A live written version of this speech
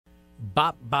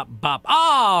Bop, bop, bop.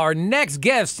 Our next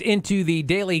guest into the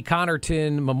Daily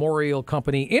Connerton Memorial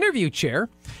Company interview chair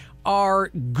are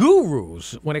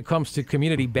gurus when it comes to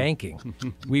community banking.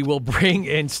 We will bring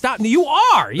in You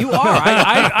are.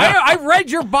 I've read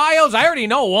your bios. I already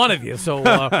know one of you, so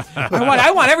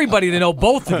I want everybody to know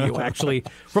both of you. Actually,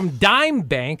 from Dime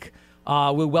Bank,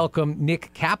 we welcome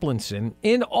Nick Caplanson,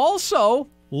 and also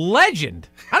legend.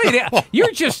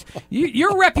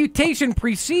 Your reputation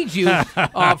precedes you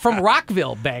from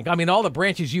Rockville Bank. I mean, all the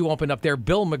branches you opened up there.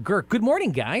 Bill McGuirk. Good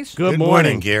morning, guys. Good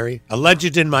morning, Gary. A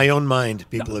legend in my own mind,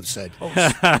 people have said.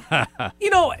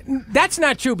 That's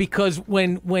not true, because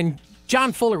when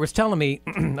John Fuller was telling me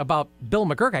about Bill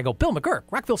McGuirk, I go, Bill McGuirk,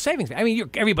 Rockville Savings Bank. I mean,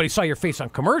 everybody saw your face on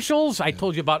commercials. I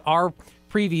told you about our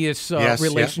previous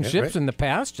relationships in the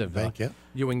past of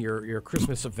you and your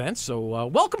Christmas events. So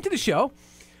welcome to the show.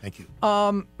 Thank you.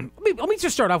 Let me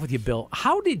just start off with you, Bill.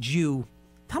 Tell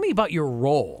me about your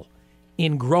role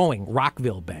in growing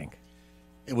Rockville Bank.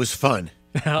 It was fun.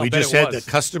 We just had the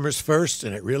customers first,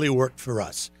 and it really worked for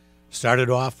us.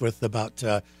 Started off with about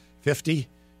 $50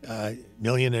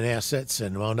 million in assets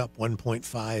and wound up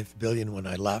 $1.5 billion when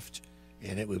I left,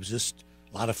 and it was just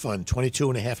a lot of fun. 22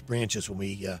 and a half branches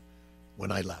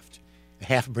when I left. A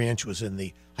half branch was in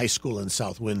the high school in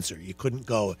South Windsor. You couldn't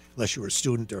go unless you were a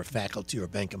student or a faculty or a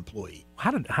bank employee. How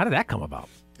did that come about?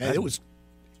 It was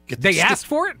they asked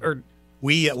for it, or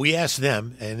we asked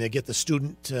them, and they get the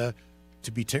student to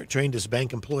be trained as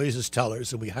bank employees as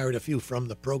tellers, and we hired a few from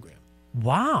the program.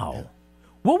 Wow. Yeah.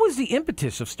 What was the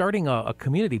impetus of starting a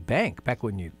community bank back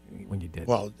when you did?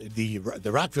 Well, the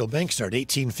Rockville Bank started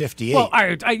 1858. Well,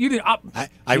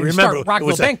 I remember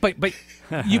Rockville Bank, but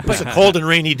it was a cold and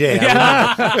rainy day.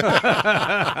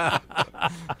 I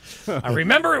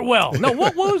remember it well. No,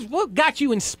 what got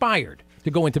you inspired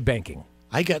to go into banking?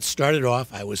 I got started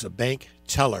off. I was a bank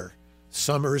teller,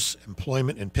 Summers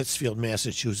Employment in Pittsfield,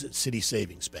 Massachusetts, City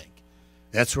Savings Bank.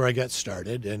 That's where I got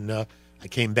started, and I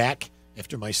came back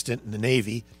after my stint in the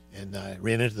Navy, and I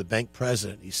ran into the bank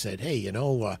president. He said, hey,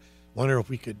 wonder if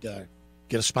we could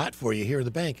get a spot for you here in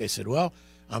the bank. I said, well,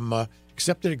 I'm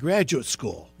accepted at graduate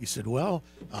school. He said, well,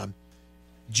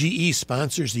 GE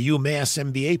sponsors the UMass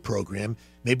MBA program.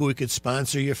 Maybe we could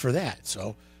sponsor you for that.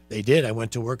 So they did. I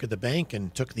went to work at the bank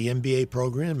and took the MBA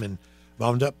program and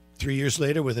wound up 3 years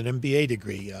later with an MBA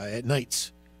degree at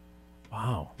Knights.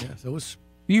 Wow. Yeah, so it was.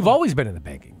 You've always been in the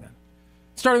banking then?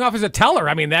 Starting off as a teller,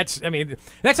 that's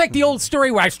like the old story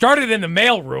where I started in the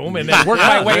mailroom and then worked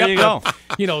my way up to,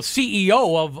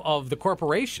 CEO of the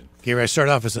corporation. Here, I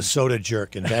started off as a soda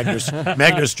jerk in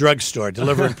Magner's drugstore,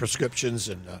 delivering prescriptions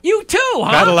and you too,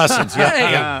 huh? Adolescents.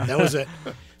 Yeah, that was it.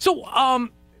 So,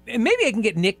 maybe I can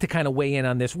get Nick to kind of weigh in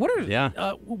on this. What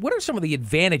are some of the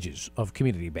advantages of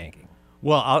community banking?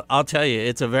 Well, I'll tell you,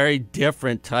 it's a very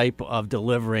different type of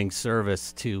delivering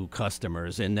service to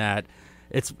customers in that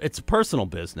it's a personal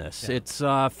business. Yeah. It's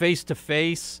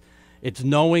face-to-face. It's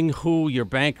knowing who your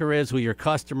banker is, who your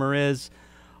customer is.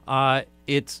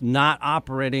 It's not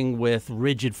operating with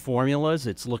rigid formulas.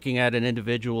 It's looking at an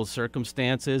individual's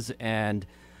circumstances and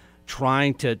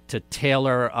trying to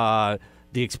tailor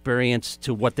the experience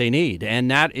to what they need. And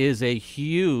that is a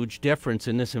huge difference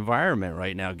in this environment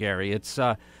right now, Gary. It's,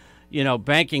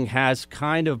 banking has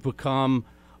kind of become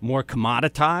more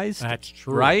commoditized. That's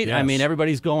true. Right? Yes. I mean,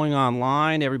 everybody's going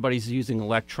online. Everybody's using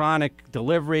electronic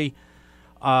delivery.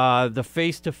 The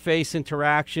face-to-face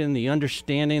interaction, the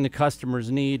understanding the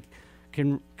customer's need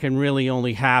can really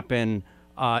only happen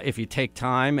if you take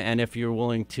time and if you're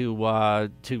willing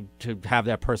to have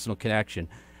that personal connection.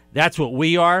 That's what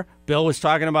we are. Bill was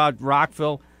talking about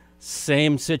Rockville.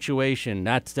 Same situation.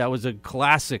 That was a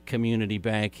classic community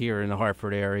bank here in the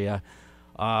Hartford area.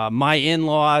 My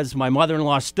in-laws, my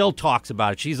mother-in-law still talks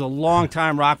about it. She's a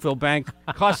longtime Rockville Bank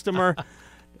customer,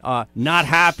 not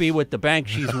happy with the bank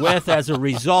she's with as a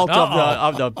result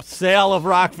of the sale of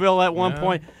Rockville at one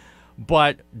point.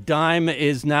 But Dime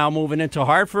is now moving into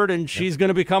Hartford, and she's going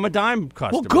to become a Dime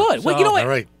customer. Well, good. So, well, you know what? All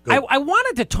right, I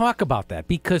wanted to talk about that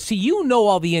because, see, you know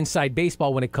all the inside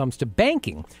baseball when it comes to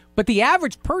banking. But the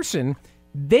average person,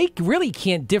 they really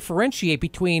can't differentiate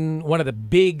between one of the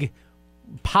big,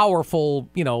 powerful,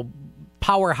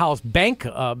 powerhouse banks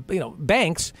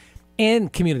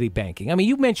and community banking. I mean,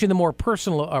 you mentioned the more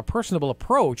personable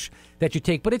approach that you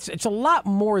take, but it's a lot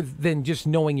more than just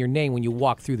knowing your name when you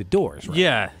walk through the doors, right?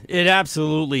 Yeah, it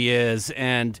absolutely is.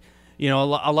 And a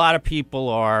lot of people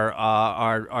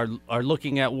are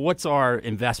looking at what's our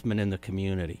investment in the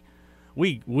community.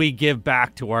 We give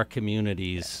back to our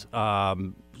communities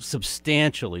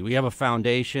substantially. We have a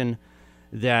foundation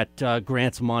that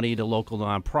grants money to local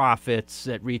nonprofits,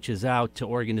 that reaches out to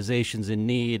organizations in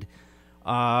need.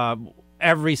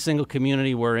 Every single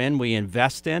community we're in, we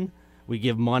invest in. We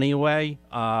give money away.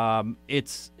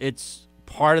 It's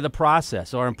part of the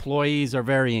process. Our employees are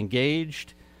very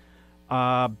engaged.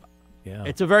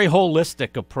 It's a very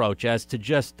holistic approach as to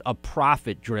just a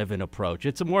profit-driven approach.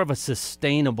 It's more of a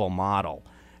sustainable model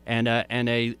and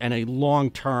a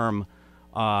long-term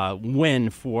win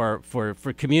for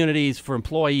communities, for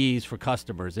employees, for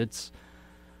customers.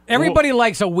 Everybody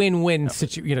likes a win-win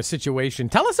situation.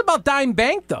 Tell us about Dime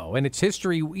Bank, though, and its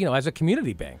history, as a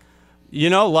community bank.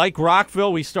 Like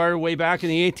Rockville, we started way back in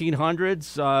the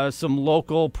 1800s. Some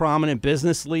local prominent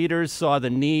business leaders saw the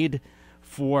need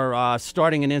for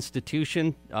starting an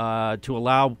institution to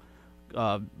allow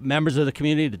members of the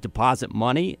community to deposit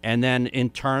money and then,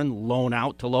 in turn, loan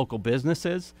out to local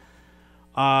businesses.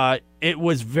 It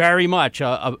was very much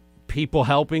people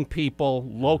helping people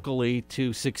locally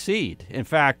to succeed. In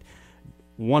fact,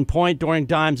 one point during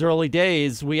Dime's early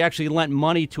days, we actually lent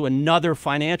money to another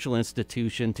financial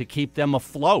institution to keep them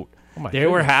afloat. They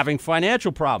were having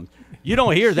financial problems. You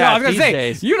don't hear that these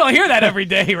days. You don't hear that every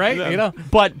day, right?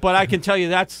 But I can tell you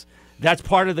that's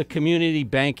part of the community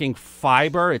banking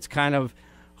fiber. It's kind of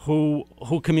who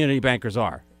community bankers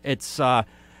are. It's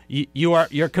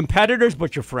you're competitors,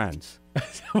 but you're friends.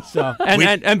 So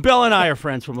and Bill and I are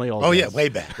friends from the old days. Oh yeah, way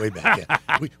back. Yeah.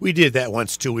 we did that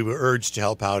once too. We were urged to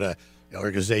help out an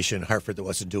organization in Hartford that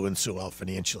wasn't doing so well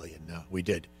financially, and we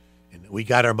did. And we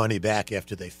got our money back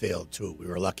after they failed too. We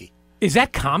were lucky. Is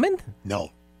that common?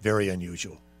 No, very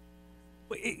unusual.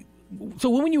 So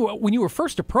when you were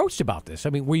first approached about this,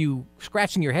 were you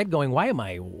scratching your head going,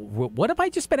 what have I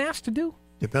just been asked to do?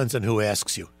 Depends on who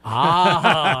asks you.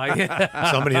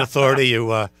 Yeah. Somebody in authority,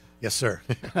 yes, sir.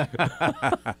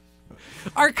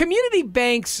 Are community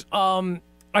banks,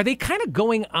 are they kind of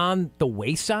going on the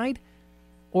wayside?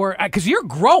 Or, because you're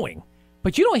growing,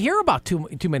 but you don't hear about too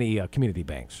many community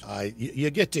banks. You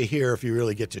get to hear if you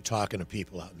really get to talking to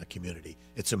people out in the community.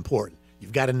 It's important.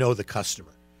 You've got to know the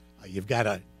customer. You've got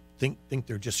to think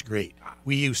they're just great.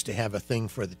 We used to have a thing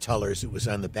for the tellers. It was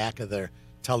on the back of their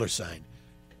teller sign,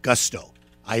 Gusto.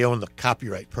 I own the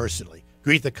copyright personally.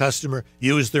 Greet the customer,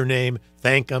 use their name,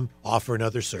 thank them, offer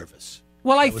another service.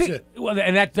 Well,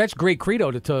 and that's great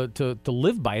credo to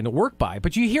live by and to work by.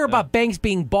 But you hear about banks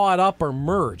being bought up or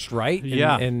merged, right?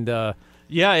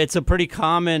 Yeah, it's a pretty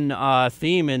common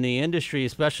theme in the industry,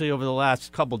 especially over the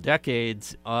last couple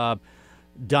decades.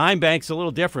 Dime Bank's a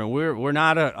little different. We're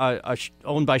not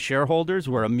owned by shareholders.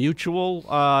 We're a mutual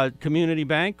community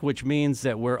bank, which means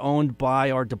that we're owned by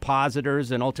our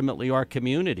depositors and ultimately our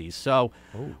communities. So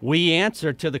we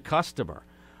answer to the customer.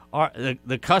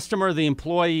 The customer, the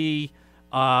employee,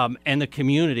 and the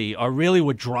community are really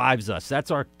what drives us.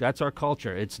 That's our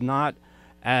culture. It's not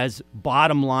as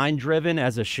bottom line driven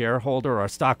as a shareholder or a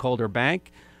stockholder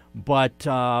bank, but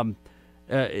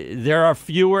there are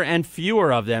fewer and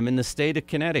fewer of them in the state of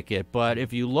Connecticut. But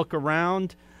if you look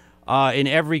around, in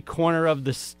every corner of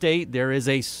the state, there is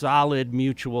a solid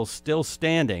mutual still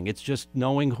standing. It's just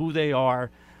knowing who they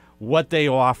are, what they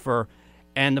offer,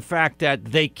 and the fact that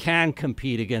they can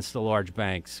compete against the large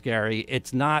banks, Gary.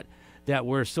 It's not that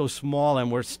we're so small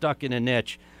and we're stuck in a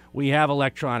niche. We have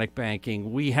electronic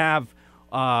banking. We have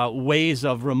ways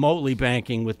of remotely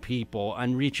banking with people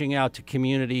and reaching out to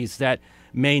communities that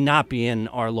may not be in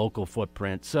our local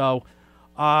footprint. So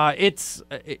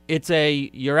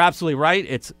you're absolutely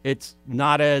right. It's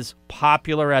not as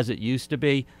popular as it used to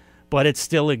be, but it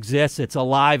still exists. It's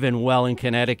alive and well in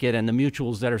Connecticut, and the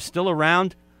mutuals that are still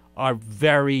around are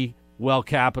very well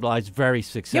capitalized, very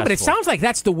successful. Yeah, but it sounds like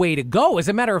that's the way to go. As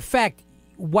a matter of fact,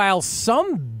 while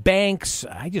some banks,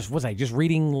 I just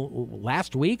reading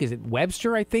last week, is it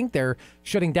Webster, I think, they're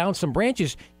shutting down some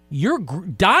branches. Your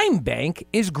Dime Bank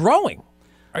is growing.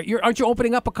 Aren't you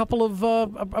opening up a couple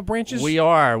of branches? We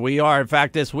are. In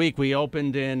fact, this week we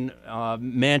opened in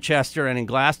Manchester and in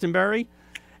Glastonbury,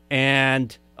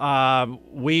 and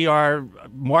we are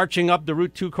marching up the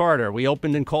Route 2 corridor. We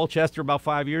opened in Colchester about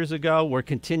 5 years ago. We're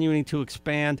continuing to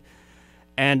expand,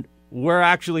 and we're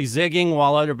actually zigging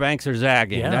while other banks are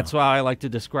zagging. Yeah. That's how I like to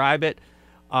describe it.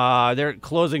 They're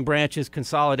closing branches,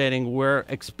 consolidating. We're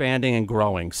expanding and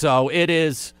growing. So it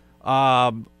is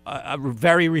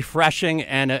very refreshing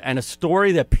and a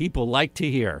story that people like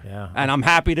to hear. Yeah. And I'm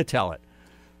happy to tell it.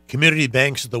 Community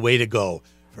banks are the way to go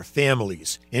for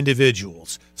families,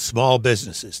 individuals, small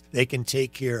businesses. They can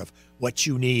take care of what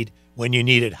you need, when you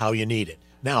need it, how you need it.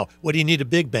 Now, what do you need a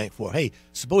big bank for? Hey,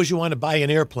 suppose you want to buy an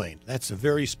airplane. That's a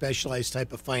very specialized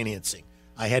type of financing.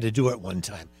 I had to do it one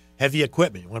time. Heavy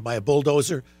equipment. You want to buy a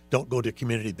bulldozer? Don't go to a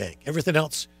community bank. Everything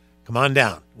else, come on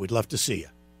down. We'd love to see you.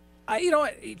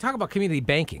 You talk about community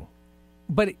banking,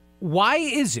 but Why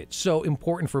is it so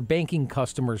important for banking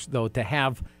customers, though, to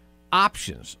have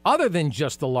options other than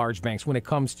just the large banks when it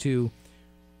comes to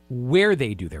where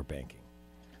they do their banking?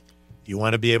 You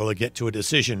want to be able to get to a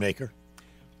decision maker.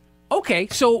 Okay,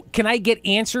 so can I get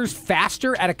answers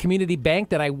faster at a community bank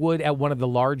than I would at one of the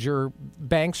larger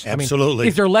banks? Absolutely. I mean,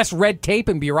 is there less red tape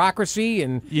and bureaucracy?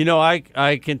 And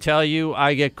I can tell you,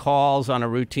 I get calls on a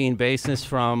routine basis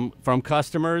from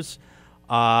customers.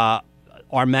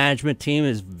 Our management team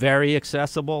is very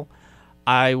accessible.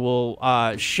 I will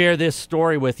share this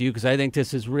story with you because I think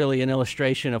this is really an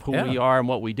illustration of who we are and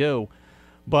what we do.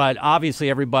 But obviously,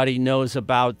 everybody knows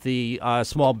about the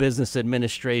Small Business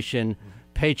Administration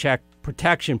Paycheck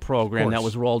Protection Program that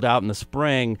was rolled out in the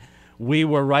spring. We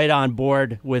were right on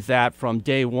board with that from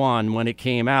day one when it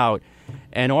came out.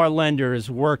 And our lenders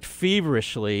worked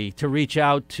feverishly to reach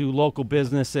out to local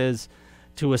businesses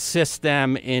to assist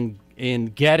them in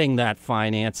getting that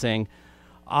financing.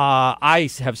 I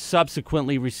have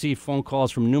subsequently received phone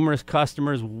calls from numerous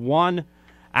customers, one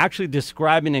actually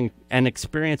describing an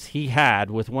experience he had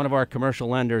with one of our commercial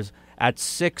lenders at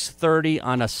 6:30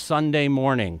 on a Sunday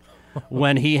morning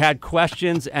when he had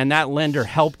questions and that lender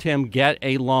helped him get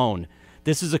a loan.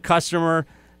 This is a customer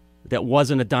that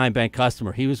wasn't a dime bank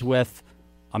customer. He was with,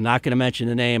 I'm not going to mention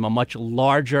the name, a much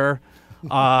larger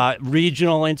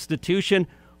regional institution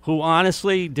who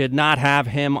honestly did not have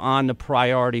him on the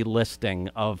priority listing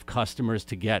of customers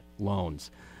to get loans.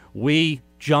 We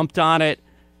jumped on it.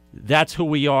 That's who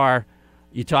we are.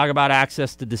 You talk about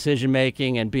access to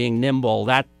decision-making and being nimble.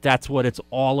 That's what it's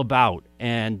all about.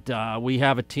 And we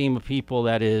have a team of people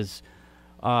that is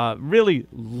really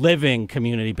living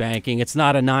community banking. It's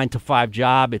not a 9-to-5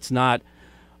 job. It's not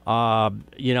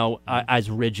as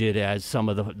rigid as some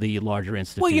of the larger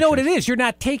institutions. Well, you know what it is? You're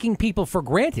not taking people for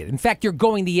granted. In fact, you're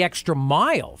going the extra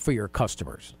mile for your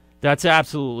customers. That's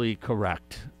absolutely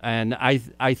correct. And I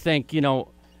think,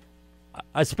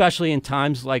 especially in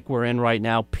times like we're in right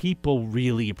now, people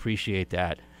really appreciate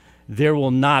that. There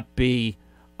will not be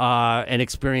an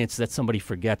experience that somebody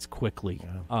forgets quickly.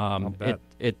 Yeah,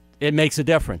 it makes a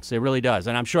difference. It really does.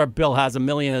 And I'm sure Bill has a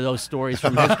million of those stories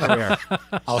from his career.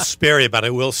 I'll spare you, but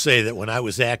I will say that when I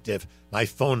was active, my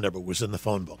phone number was in the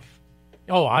phone book.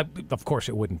 Oh, of course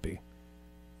it wouldn't be.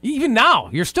 Even now,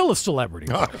 you're still a celebrity.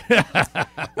 No,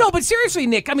 but seriously,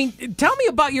 Nick, I mean, tell me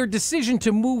about your decision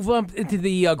to move up into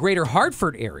the Greater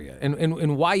Hartford area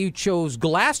and why you chose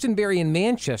Glastonbury and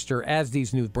Manchester as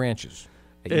these new branches.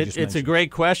 It's a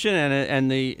great question,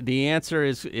 and the answer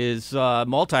is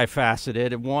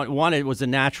multifaceted. One, it was a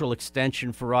natural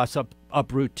extension for us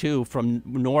up Route 2 from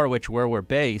Norwich, where we're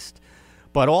based,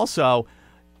 but also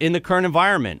in the current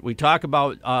environment. We talk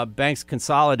about banks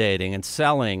consolidating and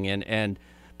selling and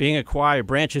being acquired,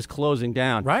 branches closing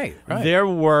down. Right. There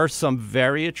were some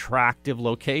very attractive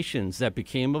locations that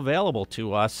became available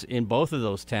to us in both of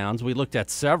those towns. We looked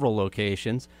at several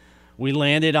locations. We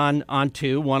landed on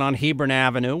two, one on Hebron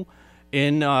Avenue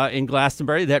in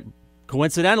Glastonbury that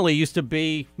coincidentally used to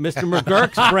be Mr.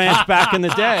 McGuirk's branch back in the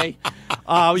day.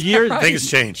 Things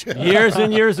change. Years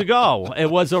and years ago.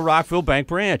 It was a Rockville Bank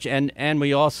branch. And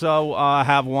we also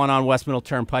have one on West Middle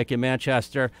Turnpike in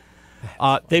Manchester.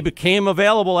 They became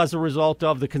available as a result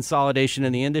of the consolidation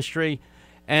in the industry.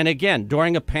 And again,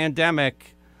 during a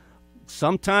pandemic,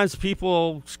 sometimes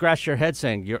people scratch their head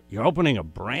saying, you're opening a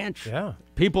branch? Yeah.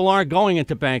 People aren't going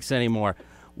into banks anymore.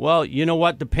 Well, you know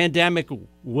what? The pandemic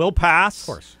will pass. Of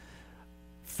course.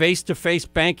 Face-to-face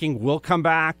banking will come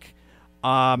back.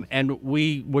 And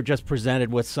we were just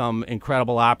presented with some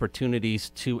incredible opportunities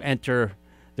to enter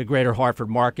the Greater Hartford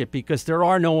market because there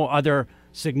are no other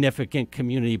significant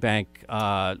community bank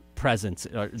presence.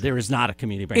 There is not a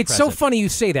community bank presence. It's so funny you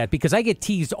say that because I get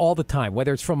teased all the time,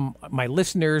 whether it's from my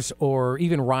listeners or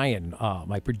even Ryan,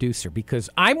 my producer, because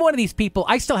I'm one of these people,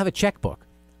 I still have a checkbook.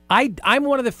 I'm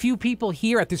one of the few people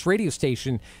here at this radio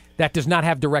station that does not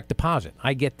have direct deposit.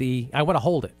 I want to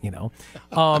hold it, No,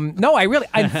 I really,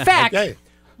 in fact, okay.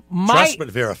 Trust but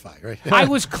verify, right? I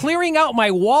was clearing out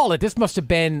my wallet. This must have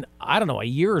been, a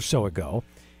year or so ago.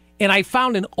 And I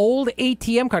found an old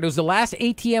ATM card. It was the last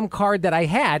ATM card that I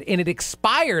had, and it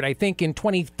expired, I think, in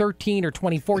 2013 or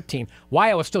 2014.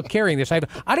 Why I was still carrying this. I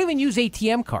don't even use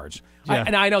ATM cards. Yeah.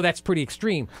 And I know that's pretty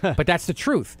extreme, but that's the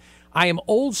truth. I am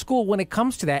old school when it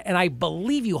comes to that, and I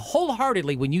believe you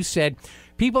wholeheartedly when you said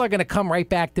People are going to come right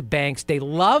back to banks. They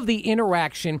love the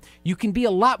interaction. You can be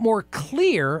a lot more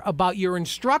clear about your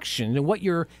instruction and what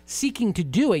you're seeking to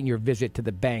do in your visit to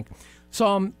the bank.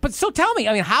 So, so tell me,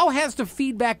 I mean, how has the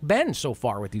feedback been so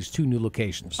far with these 2 new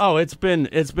locations? Oh, it's been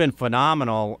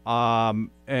phenomenal.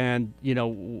 And you know,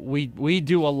 we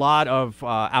do a lot of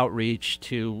outreach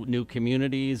to new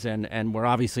communities, and we're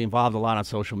obviously involved a lot on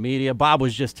social media. Bob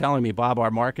was just telling me, Bob,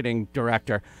 our marketing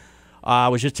director,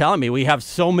 was just telling me we have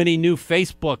so many new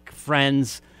Facebook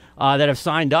friends that have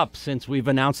signed up since we've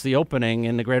announced the opening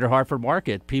in the Greater Hartford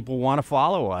market. People want to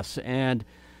follow us, and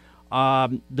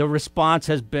the response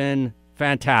has been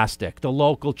fantastic. The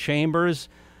local chambers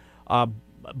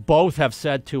both have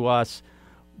said to us,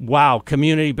 wow,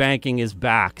 community banking is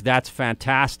back. That's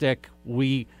fantastic.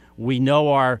 We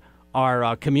know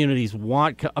our communities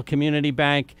want a community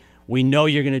bank. We know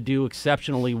you're going to do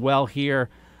exceptionally well here.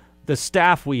 The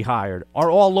staff we hired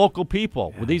are all local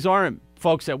people. Yeah. These aren't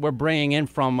folks that we're bringing in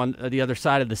from on the other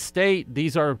side of the state.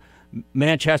 These are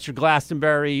Manchester,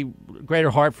 Glastonbury,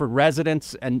 Greater Hartford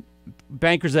residents and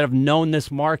bankers that have known this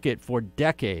market for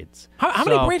decades. How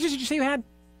many branches did you say you had?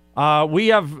 We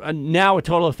have now a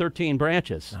total of 13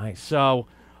 branches. Nice. So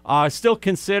still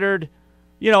considered,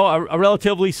 you know, a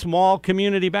relatively small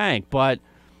community bank. But,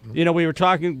 you know, we were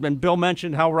talking, and Bill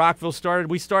mentioned how Rockville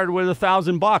started. We started with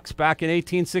 $1,000 back in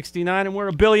 1869, and we're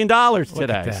 $1 billion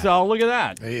today. So look at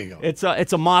that. There you go.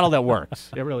 It's a model that works.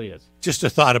 It really is. Just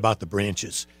a thought about the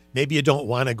branches. Maybe you don't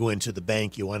want to go into the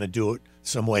bank. You want to do it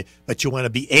some way, but you want to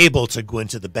be able to go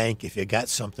into the bank if you got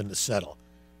something to settle.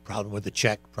 Problem with a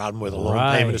check, problem with a loan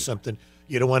payment or something.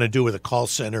 You don't want to do with a call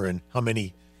center and how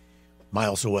many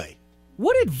miles away.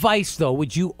 What advice, though,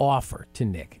 would you offer to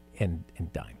Nick and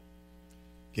Dime?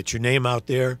 Get your name out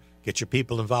there, get your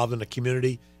people involved in the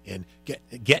community, and get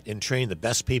and train the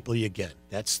best people you get.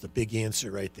 That's the big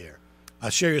answer right there. I'll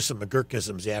share you some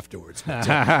McGuirkisms afterwards.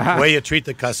 The way you treat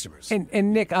the customers.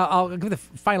 And Nick, I'll give the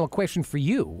final question for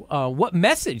you. What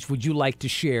message would you like to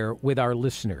share with our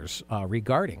listeners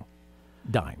regarding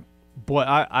Dime? Boy,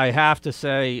 I have to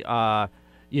say,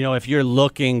 you know, if you're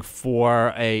looking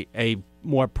for a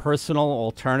more personal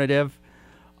alternative,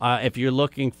 if you're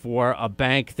looking for a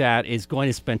bank that is going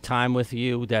to spend time with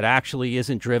you, that actually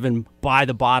isn't driven by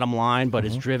the bottom line, but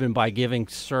is driven by giving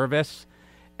service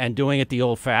and doing it the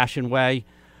old-fashioned way,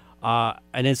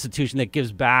 an institution that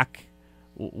gives back,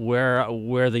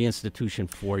 we're the institution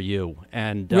for you.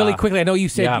 And really quickly, I know you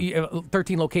said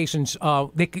 13 locations.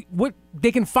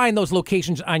 They can find those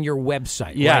locations on your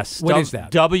website. Yes. Right? What is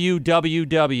that?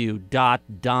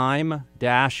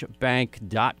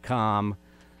 www.dime-bank.com.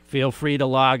 Feel free to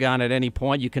log on at any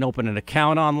point. You can open an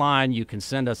account online. You can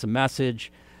send us a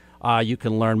message. You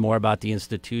can learn more about the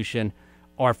institution.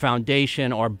 Our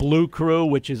foundation, our Blue Crew,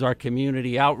 which is our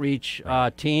community outreach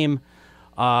team.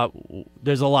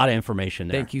 There's a lot of information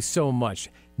there. Thank you so much.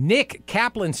 Nick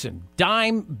Caplanson,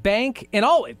 Dime Bank, and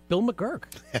Bill McGuirk.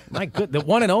 My good, the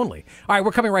one and only. All right,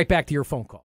 we're coming right back to your phone call.